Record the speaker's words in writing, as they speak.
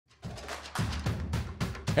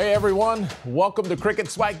Hey everyone, welcome to Cricket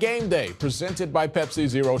SWAC Gameday, presented by Pepsi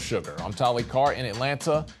Zero Sugar. I'm Tali Carr in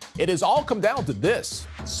Atlanta. It has all come down to this: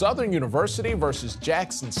 Southern University versus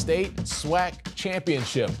Jackson State SWAC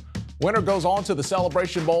Championship. Winner goes on to the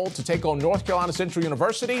Celebration Bowl to take on North Carolina Central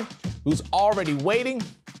University, who's already waiting,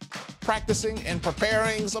 practicing, and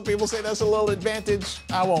preparing. Some people say that's a little advantage.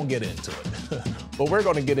 I won't get into it. But we're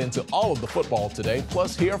going to get into all of the football today,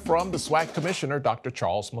 plus hear from the SWAC Commissioner, Dr.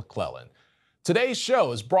 Charles McClellan. Today's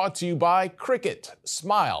show is brought to you by Cricket.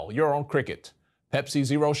 Smile your own cricket. Pepsi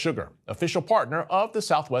Zero Sugar, official partner of the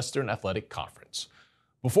Southwestern Athletic Conference.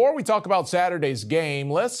 Before we talk about Saturday's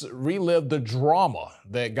game, let's relive the drama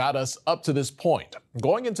that got us up to this point.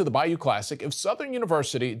 Going into the Bayou Classic, if Southern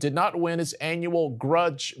University did not win its annual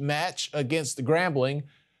grudge match against Grambling,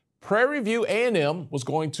 Prairie View A&M was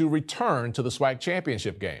going to return to the SWAC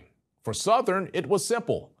championship game. For Southern, it was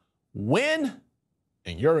simple: win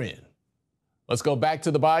and you're in. Let's go back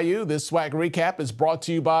to the Bayou. This SWAC recap is brought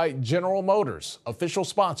to you by General Motors, official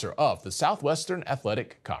sponsor of the Southwestern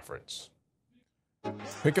Athletic Conference.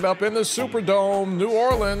 Pick it up in the Superdome, New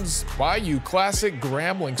Orleans. Bayou Classic,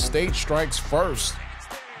 Grambling State strikes first.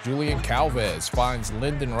 Julian Calvez finds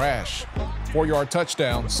Lyndon Rash. 4-yard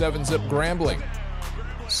touchdown, 7-zip Grambling.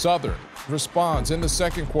 Southern responds in the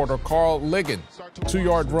second quarter. Carl Ligon,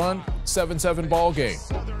 2-yard run, 7-7 ball game.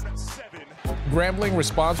 Grambling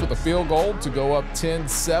responds with a field goal to go up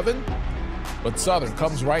 10-7, but Southern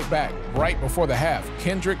comes right back right before the half.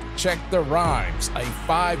 Kendrick checked the Rhymes, a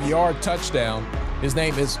 5-yard touchdown. His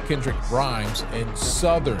name is Kendrick Rhymes, and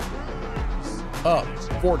Southern up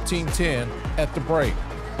 14-10 at the break.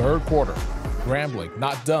 Third quarter, Grambling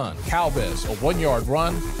not done. Calvez, a 1-yard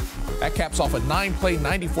run. That caps off a 9-play,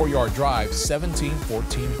 94-yard drive,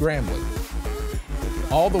 17-14 Grambling.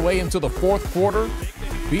 All the way into the fourth quarter,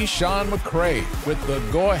 Bishan McCray with the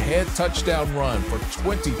go-ahead touchdown run for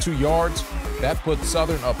 22 yards. That puts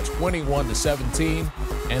Southern up 21-17,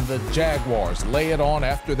 and the Jaguars lay it on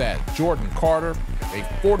after that. Jordan Carter, a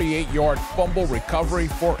 48-yard fumble recovery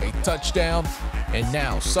for a touchdown, and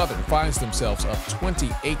now Southern finds themselves up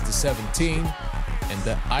 28-17, and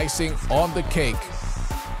the icing on the cake,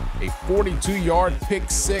 a 42-yard pick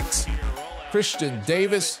six. Christian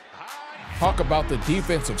Davis. Talk about the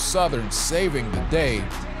defense of Southern saving the day.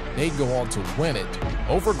 They go on to win it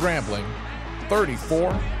over Grambling,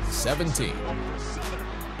 34-17.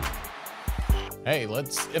 Hey,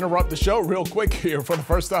 let's interrupt the show real quick here. For the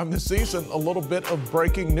first time this season, a little bit of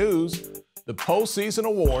breaking news. The postseason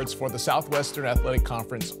awards for the Southwestern Athletic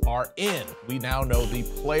Conference are in. We now know the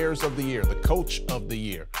players of the year, the coach of the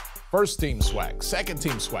year, first team SWAC, second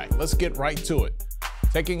team SWAC. Let's get right to it.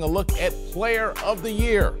 Taking a look at player of the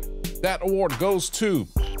year. That award goes to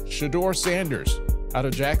Shador Sanders out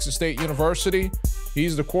of Jackson State University.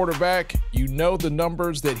 He's the quarterback. You know the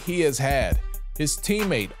numbers that he has had. His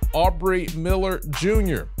teammate, Aubrey Miller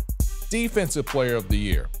Jr., Defensive Player of the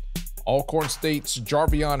Year. Alcorn State's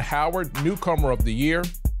Jarvion Howard, Newcomer of the Year.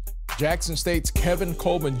 Jackson State's Kevin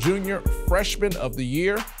Coleman Jr., Freshman of the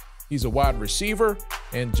Year. He's a wide receiver.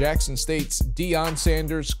 And Jackson State's Deion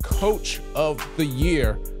Sanders, Coach of the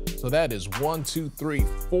Year. So that is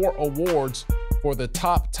 4 awards for the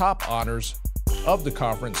top honors of the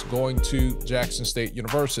conference going to Jackson State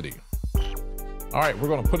University. All right, we're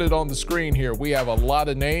going to put it on the screen here. We have a lot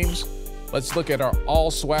of names. Let's look at our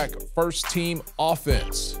all SWAC first team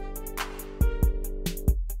offense.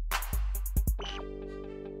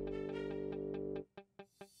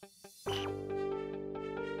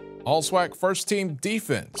 All SWAC first team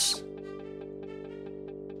defense.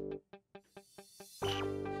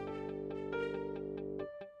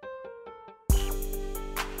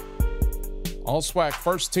 All SWAC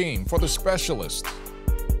first team for the specialist.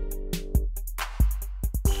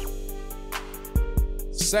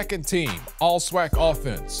 Second team, all SWAC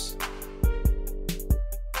offense.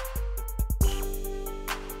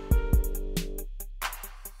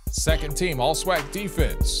 Second team, all SWAC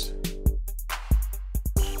defense.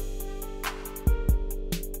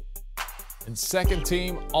 And second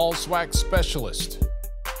team, all SWAC specialist.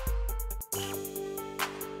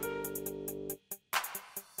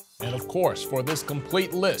 And of course, for this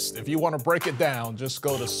complete list, if you want to break it down, just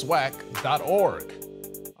go to SWAC.org.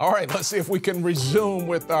 All right, let's see if we can resume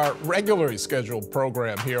with our regularly scheduled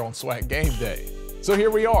program here on SWAC Gameday. So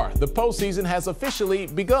here we are. The postseason has officially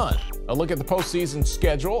begun. A look at the postseason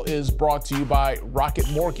schedule is brought to you by Rocket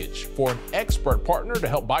Mortgage. For an expert partner to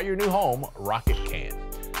help buy your new home, Rocket can.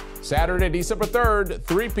 Saturday, December 3rd,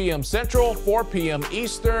 3 p.m. Central, 4 p.m.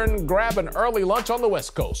 Eastern. Grab an early lunch on the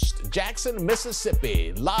West Coast. Jackson,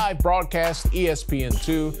 Mississippi. Live broadcast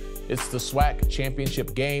ESPN2. It's the SWAC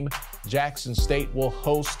championship game. Jackson State will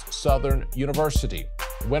host Southern University.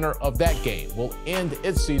 Winner of that game will end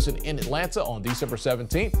its season in Atlanta on December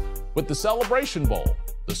 17th with the Celebration Bowl.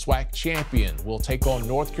 The SWAC champion will take on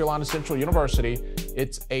North Carolina Central University.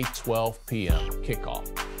 It's a 12 p.m. kickoff.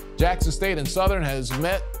 Jackson State and Southern has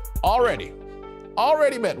met already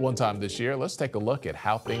met one time this year. Let's take a look at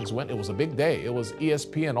how things went. It was a big day. It was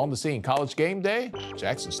ESPN on the scene. College game day,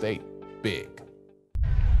 Jackson State, big.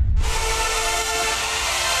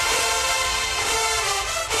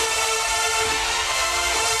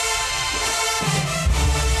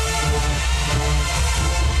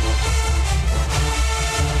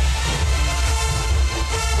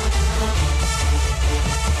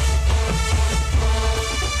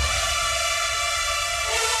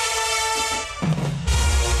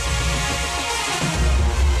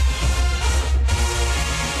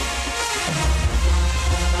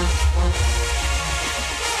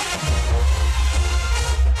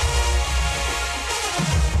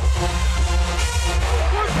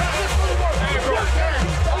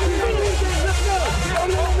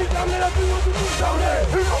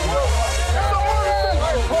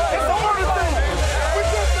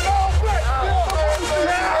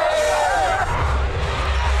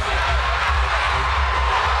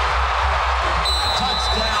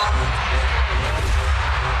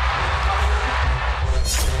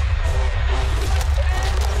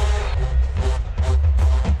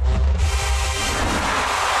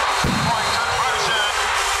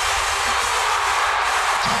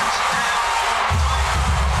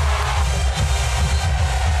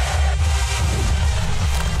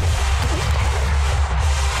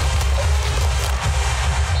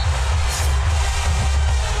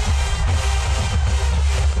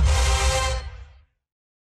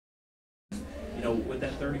 With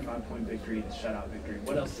that 35-point victory, the shutout victory,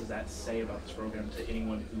 what else does that say about this program to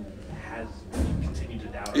anyone who has continued to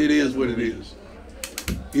doubt it? It is what it is.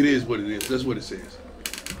 It is what it is. That's what it says.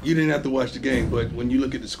 You didn't have to watch the game, but when you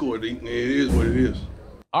look at the score, it is what it is.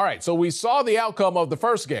 All right, so we saw the outcome of the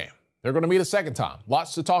first game. They're going to meet a second time.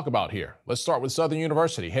 Lots to talk about here. Let's start with Southern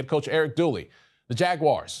University. Head coach Eric Dooley. The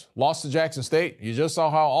Jaguars lost to Jackson State. You just saw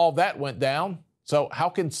how all that went down. So how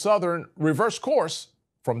can Southern reverse course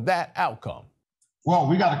from that outcome? Well,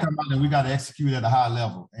 we got to come out and we got to execute at a high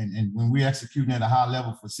level. And when we're executing at a high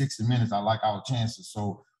level for 60 minutes, I like our chances.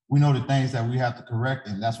 So we know the things that we have to correct,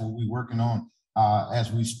 and that's what we're working on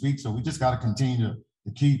as we speak. So we just got to continue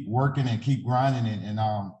to keep working and keep grinding, and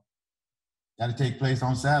got to take place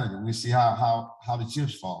on Saturday. We'll see how the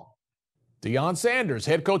chips fall. Deion Sanders,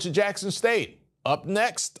 head coach at Jackson State, up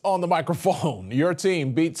next on the microphone. Your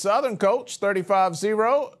team beat Southern, coach,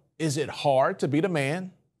 35-0. Is it hard to beat a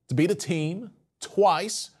man, to beat a team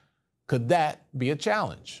twice? Could that be a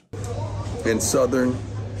challenge? And Southern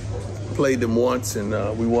played them once, and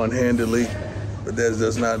we won handily, but that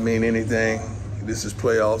does not mean anything. This is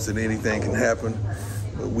playoffs, and anything can happen.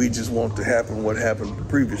 But we just want to happen what happened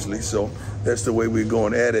previously, so that's the way we're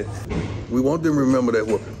going at it. We want them to remember that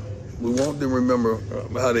whooping. We want them to remember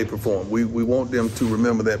how they performed. We want them to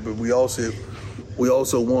remember that, but we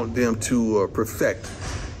also want them to perfect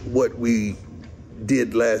what we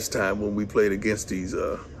did last time when we played against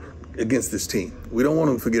this team. We don't want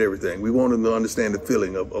them to forget everything. We want them to understand the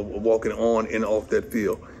feeling of walking on and off that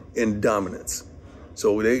field in dominance.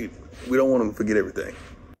 So we don't want them to forget everything.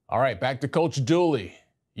 All right, back to Coach Dooley.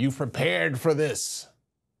 You've prepared for this.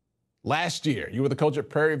 Last year, you were the coach at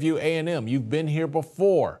Prairie View A&M. You've been here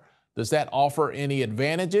before. Does that offer any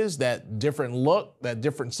advantages, that different look, that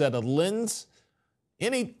different set of lens?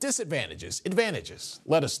 Any disadvantages, advantages?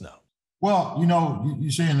 Let us know. Well,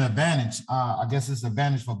 you say an advantage. I guess it's an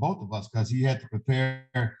advantage for both of us because he had to prepare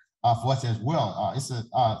for us as well. It's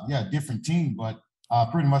a different team, but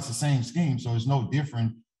pretty much the same scheme, so it's no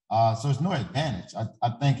different. So it's no advantage. I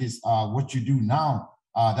think it's what you do now.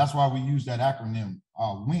 That's why we use that acronym,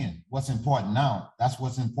 WIN. What's important now? That's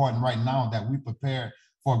what's important right now, that we prepare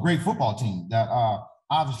for a great football team. That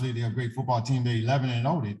obviously they're a great football team. They're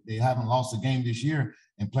 11-0. They haven't lost a game this year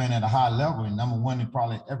and playing at a high level, and number one in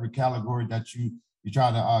probably every category that you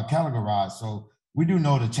try to categorize. So we do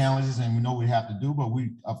know the challenges and we know what we have to do, but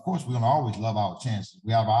of course, we're going to always love our chances.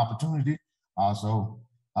 We have an opportunity. So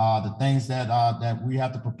the things that we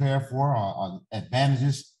have to prepare for are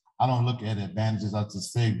advantages. I don't look at advantages. I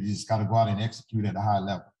just say you just got to go out and execute at a high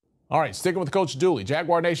level. All right, sticking with Coach Dooley,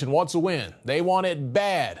 Jaguar Nation wants a win. They want it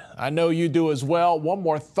bad. I know you do as well. One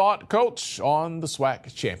more thought, Coach, on the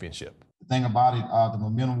SWAC championship. The thing about it, the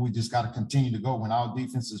momentum, we just got to continue to go. When our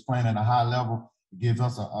defense is playing at a high level, it gives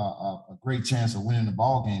us a great chance of winning the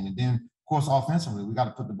ball game. And then, of course, offensively, we got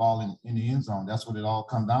to put the ball in the end zone. That's what it all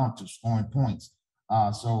comes down to, scoring points.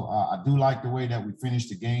 So I do like the way that we finished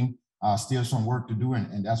the game. Still some work to do,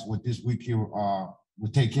 and that's what this week here will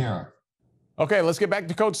take care of. Okay, let's get back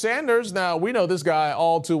to Coach Sanders. Now, we know this guy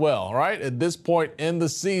all too well, right, at this point in the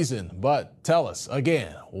season. But tell us,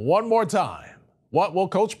 again, one more time, what will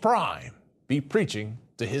Coach Prime be preaching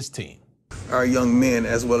to his team? Our young men,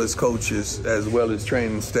 as well as coaches, as well as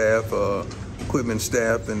training staff, equipment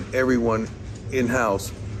staff, and everyone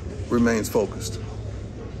in-house remains focused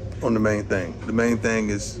on the main thing. The main thing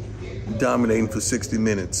is dominating for 60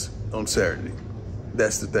 minutes on Saturday.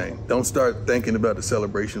 That's the thing. Don't start thinking about the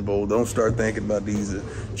Celebration Bowl. Don't start thinking about these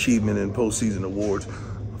achievement and postseason awards.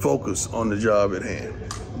 Focus on the job at hand.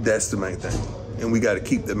 That's the main thing. And we got to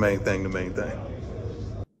keep the main thing the main thing.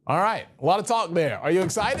 All right, a lot of talk there. Are you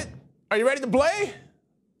excited? Are you ready to play?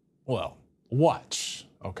 Well, watch.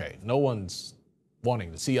 Okay, no one's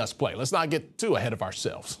wanting to see us play. Let's not get too ahead of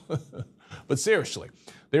ourselves. But seriously,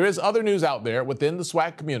 there is other news out there within the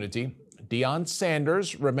SWAC community. Deion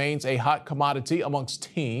Sanders remains a hot commodity amongst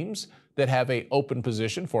teams that have an open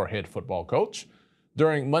position for a head football coach.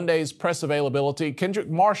 During Monday's press availability, Kendrick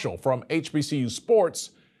Marshall from HBCU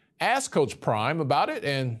Sports asked Coach Prime about it,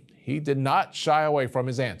 and he did not shy away from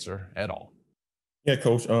his answer at all. Yeah,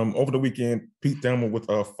 Coach. Over the weekend, Pete Thelma with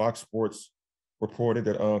Fox Sports reported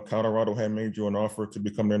that Colorado had made you an offer to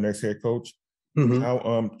become their next head coach. Mm-hmm.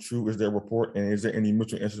 How true is that report, and is there any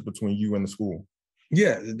mutual interest between you and the school?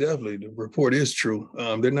 Yeah, definitely. The report is true.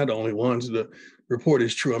 They're not the only ones. The report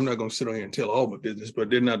is true. I'm not going to sit on here and tell all my business, but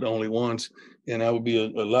they're not the only ones. And I would be a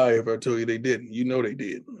liar if I told you they didn't. You know they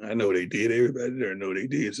did. I know they did. Everybody there know they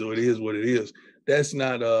did. So it is what it is. That's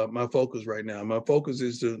not my focus right now. My focus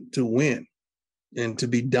is to win and to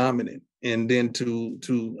be dominant, and then to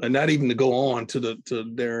and not even to go on to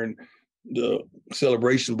the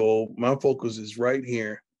Celebration Bowl. My focus is right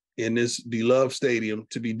here in this beloved stadium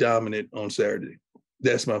to be dominant on Saturday.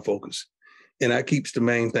 That's my focus. And I keeps the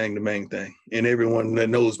main thing. And everyone that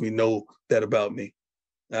knows me know that about me.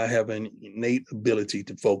 I have an innate ability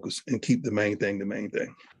to focus and keep the main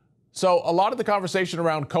thing. So a lot of the conversation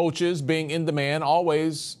around coaches being in demand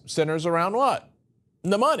always centers around what?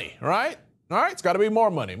 The money, right? All right, it's got to be more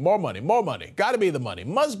money. Got to be the money.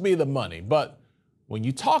 Must be the money. But when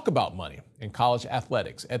you talk about money in college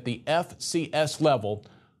athletics at the FCS level,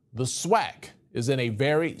 the SWAC is in a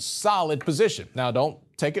very solid position. Now, don't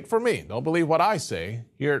take it from me. Don't believe what I say.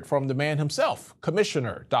 Hear it from the man himself,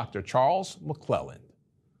 Commissioner Dr. Charles McClellan.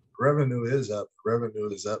 Revenue is up. Revenue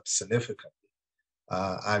is up significantly.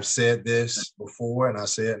 I've said this before, and I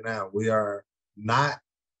say it now. We are not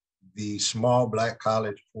the small black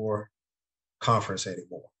college poor conference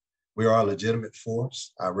anymore. We are a legitimate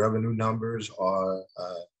force. Our revenue numbers are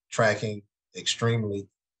tracking extremely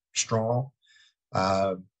strong.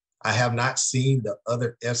 I have not seen the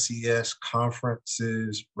other FCS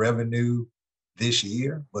conferences revenue this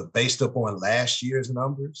year, but based upon last year's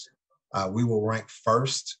numbers, we will rank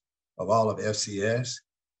first of all of FCS.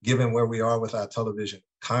 Given where we are with our television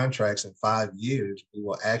contracts in 5 years, we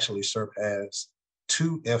will actually surpass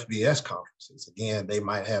 2 FBS conferences. Again, they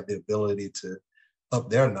might have the ability to up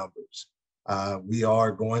their numbers. We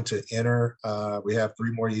are going to enter, we have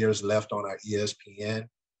 3 more years left on our ESPN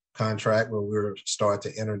contract where we're start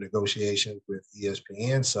to enter negotiations with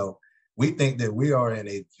ESPN. So we think that we are in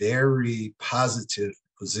a very positive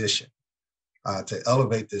position to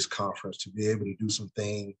elevate this conference, to be able to do some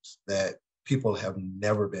things that people have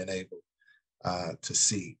never been able to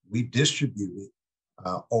see. We distributed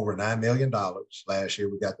over $9 million last year.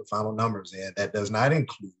 We got the final numbers in. That does not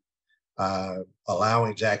include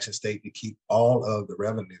allowing Jackson State to keep all of the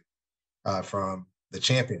revenue from the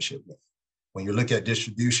championship game. When you look at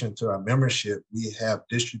distribution to our membership, we have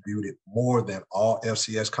distributed more than all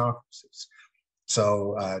FCS conferences.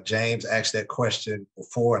 So James asked that question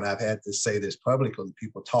before, and I've had to say this publicly.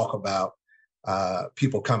 People talk about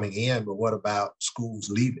people coming in, but what about schools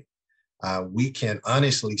leaving? We can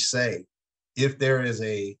honestly say, if there is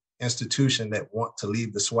a institution that want to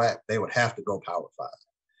leave the SWAC, they would have to go Power 5,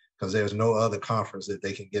 because there's no other conference that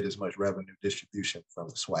they can get as much revenue distribution from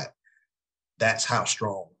the SWAC. That's how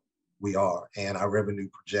strong we are, and our revenue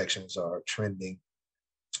projections are trending,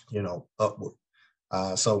 upward.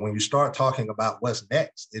 So when you start talking about what's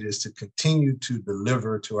next, it is to continue to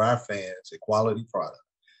deliver to our fans a quality product.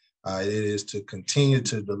 It is to continue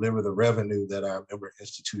to deliver the revenue that our member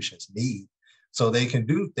institutions need, so they can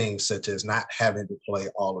do things such as not having to play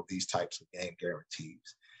all of these types of game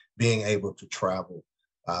guarantees, being able to travel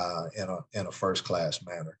in a first-class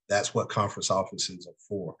manner. That's what conference offices are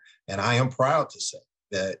for. And I am proud to say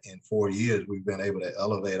that in 4 years, we've been able to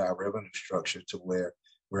elevate our revenue structure to where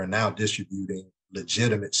we're now distributing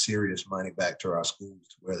legitimate, serious money back to our schools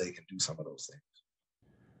to where they can do some of those things.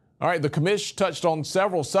 All right, the commish touched on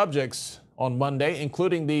several subjects on Monday,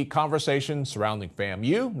 including the conversation surrounding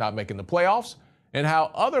FAMU not making the playoffs and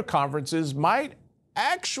how other conferences might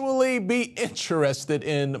actually be interested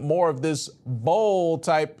in more of this bowl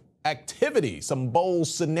type activity, some bowl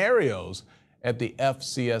scenarios at the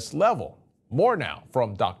FCS level. More now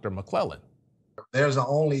from Dr. McClellan. There's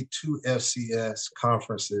only 2 FCS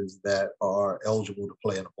conferences that are eligible to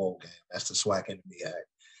play in a bowl game. That's the SWAC and the MEAC.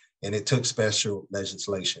 And it took special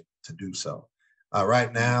legislation to do so.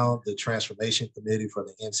 Right now, the Transformation Committee for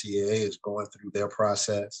the NCAA is going through their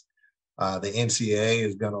process. The NCAA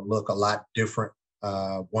is going to look a lot different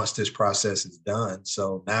once this process is done.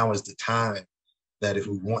 So now is the time that if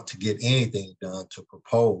we want to get anything done, to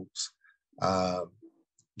propose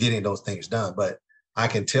getting those things done. But I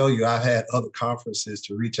can tell you, I've had other conferences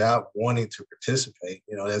to reach out wanting to participate.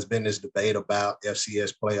 You know, there's been this debate about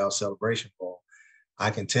FCS Playoff Celebration Bowl. I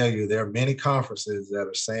can tell you there are many conferences that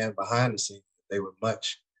are saying behind the scenes that they would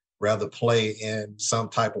much rather play in some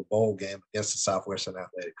type of bowl game against the Southwestern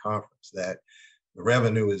Athletic Conference, that the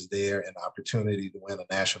revenue is there and the opportunity to win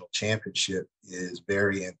a national championship is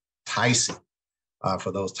very enticing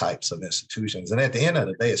for those types of institutions. And at the end of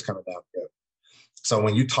the day, it's coming down to revenue. So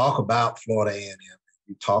when you talk about Florida A&M,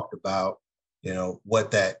 you talked about, you know,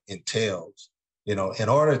 what that entails. You know, in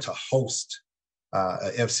order to host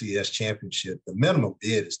a FCS championship, the minimum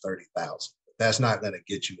bid is $30,000. That's not going to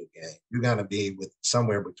get you a game. You're going to be with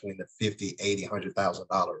somewhere between the $50,000, $80,000,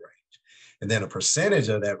 $100,000 range. And then a percentage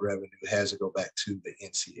of that revenue has to go back to the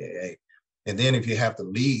NCAA. And then if you have to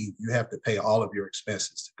leave, you have to pay all of your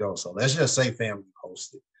expenses to go. So let's just say FAMU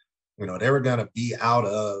hosted. You know, they were going to be out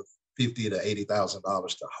of $50,000 to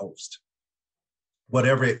 $80,000 to host,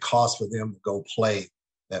 whatever it costs for them to go play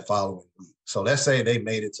that following week. So let's say they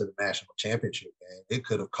made it to the national championship game. It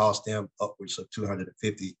could have cost them upwards of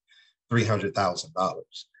 $250,000,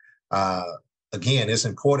 $300,000. Again, it's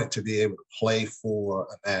important to be able to play for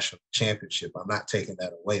a national championship. I'm not taking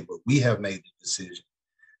that away, but we have made the decision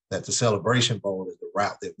that the Celebration Bowl is the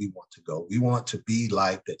route that we want to go. We want to be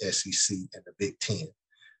like the SEC and the Big Ten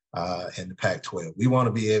and the Pac-12. We want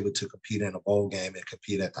to be able to compete in a bowl game and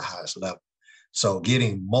compete at the highest level. So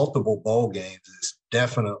getting multiple bowl games is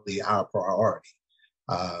definitely our priority.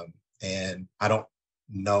 And I don't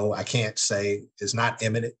know, I can't say it's not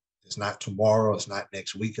imminent. It's not tomorrow. It's not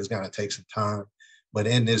next week. It's going to take some time. But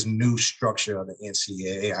in this new structure of the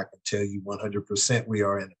NCAA, I can tell you 100% we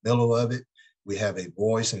are in the middle of it. We have a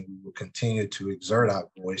voice, and we will continue to exert our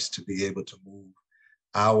voice to be able to move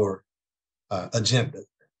our agenda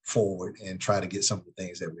forward and try to get some of the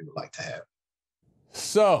things that we would like to have.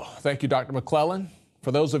 So, thank you, Dr. McClellan.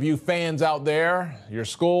 For those of you fans out there, your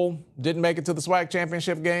school didn't make it to the SWAC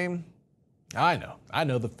championship game. I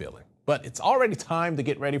know the feeling. But it's already time to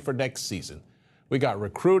get ready for next season. We got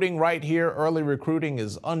recruiting right here. Early recruiting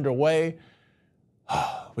is underway.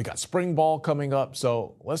 We got spring ball coming up.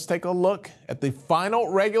 So let's take a look at the final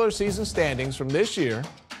regular season standings from this year.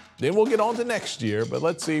 Then we'll get on to next year, but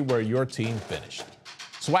let's see where your team finished.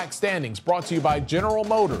 SWAC standings brought to you by General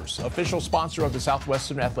Motors, official sponsor of the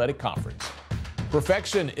Southwestern Athletic Conference.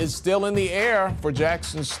 Perfection is still in the air for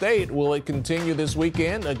Jackson State. Will it continue this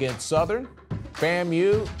weekend against Southern?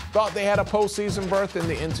 FAMU thought they had a postseason berth in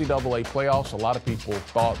the NCAA playoffs. A lot of people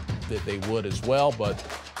thought that they would as well, but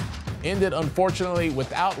ended unfortunately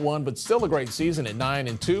without one, but still a great season at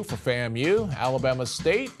 9-2 for FAMU. Alabama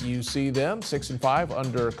State, you see them 6-5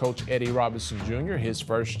 under Coach Eddie Robinson Jr., his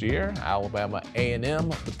first year. Alabama A&M,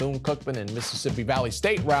 Bethune-Cookman, and Mississippi Valley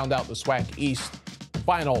State round out the SWAC East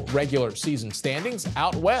final regular season standings.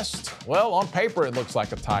 Out west, well, on paper it looks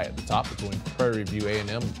like a tie at the top between Prairie View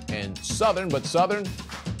A&M and Southern, but Southern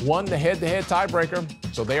won the head-to-head tiebreaker,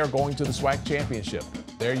 so they are going to the SWAC championship.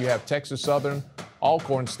 There you have Texas Southern,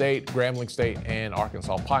 Alcorn State, Grambling State, and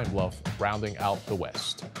Arkansas Pine Bluff rounding out the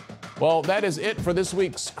West. Well, that is it for this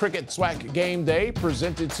week's Cricket SWAC Game Day,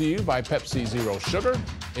 presented to you by Pepsi Zero Sugar.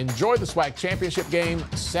 Enjoy the SWAC championship game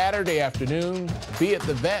Saturday afternoon. Be at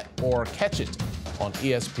the Vet or catch it on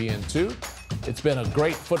ESPN2. It's been a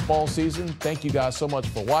great football season. Thank you guys so much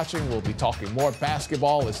for watching. We'll be talking more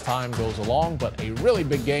basketball as time goes along, but a really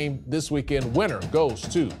big game this weekend. Winner goes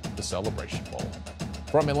to the Celebration Bowl.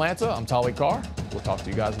 From Atlanta, I'm Tolly Carr. We'll talk to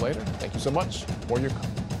you guys later. Thank you so much for your company.